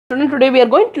Student, today we are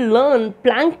going to learn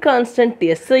Planck constant,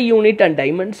 SI unit and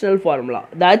dimensional formula.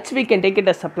 That's we can take it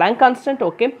as a Planck constant.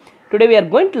 Okay. Today we are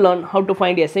going to learn how to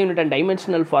find SI unit and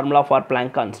dimensional formula for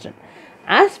Planck constant.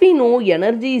 As we know,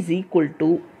 energy is equal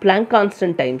to Planck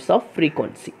constant times of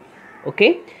frequency.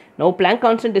 Okay. Now Planck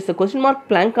constant is a question mark.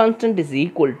 Planck constant is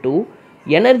equal to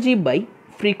energy by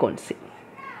frequency.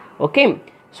 Okay.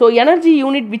 So energy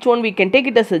unit, which one we can take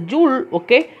it as a joule.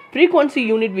 Okay. Frequency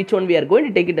unit, which one we are going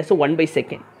to take it as a 1 by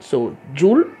second. So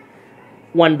joule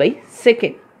 1 by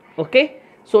second. Okay.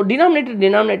 So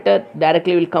denominator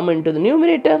directly will come into the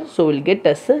numerator. So we'll get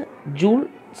as a joule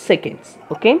seconds.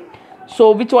 Okay.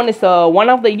 So which one is one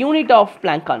of the unit of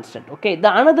Planck constant. Okay.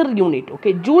 The another unit.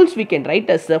 Okay. Joules we can write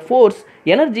as a force.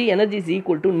 Energy is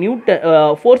equal to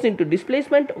Newton force into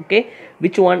displacement. Okay.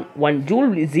 Which one? 1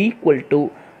 joule is equal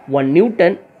to 1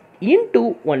 Newton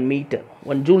into 1 meter.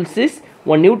 1 joules is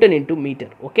 1 Newton into meter.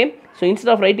 Okay. So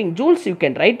instead of writing joules, you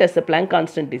can write as a Planck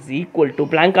constant is equal to,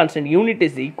 Planck constant unit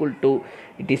is equal to,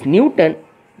 it is Newton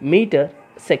meter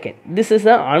second. This is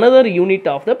another unit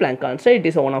of the Planck constant. It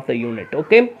is one of the unit.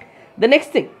 Okay. The next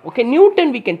thing, okay,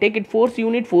 Newton we can take it force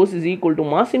unit. Force is equal to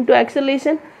mass into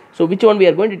acceleration. So which one we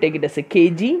are going to take it as a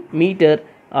kg meter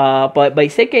by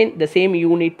second, the same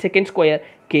unit, second square,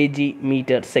 kg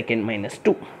meter second minus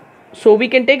 2. So we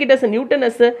can take it as a Newton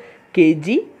as a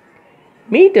kg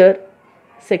meter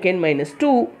second minus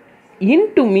 2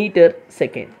 into meter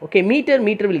second. Okay, meter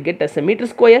will get as a meter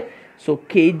square. So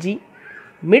kg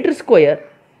meter square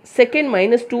second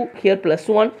minus 2 here plus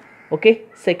 1. Okay,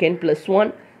 second plus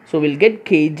 1. So we'll get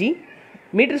kg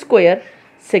meter square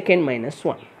second minus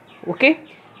 1. Okay.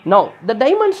 Now the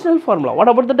dimensional formula. What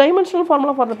about the dimensional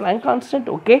formula for the Planck constant?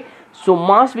 Okay. So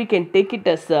mass we can take it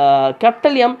as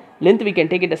capital M. Length we can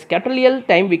take it as capital L.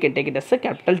 Time we can take it as a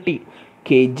capital T.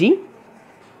 Kg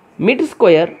meter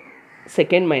square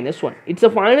second minus 1. It's a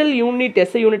final unit,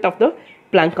 SI unit of the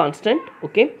Planck constant.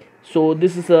 Okay. So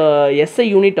this is a SI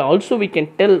unit also we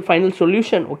can tell final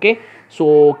solution. Okay.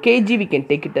 So kg we can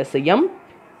take it as a M.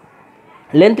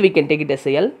 Length we can take it as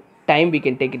a L. Time we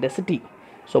can take it as a T.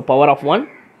 So power of 1,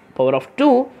 power of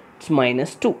 2, it's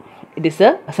minus 2. It is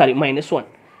a, minus 1.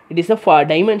 It is a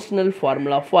dimensional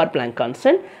formula for Planck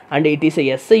constant and it is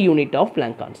a SI unit of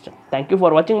Planck constant. Thank you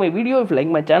for watching my video. If you like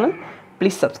my channel,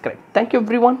 please subscribe. Thank you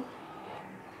everyone.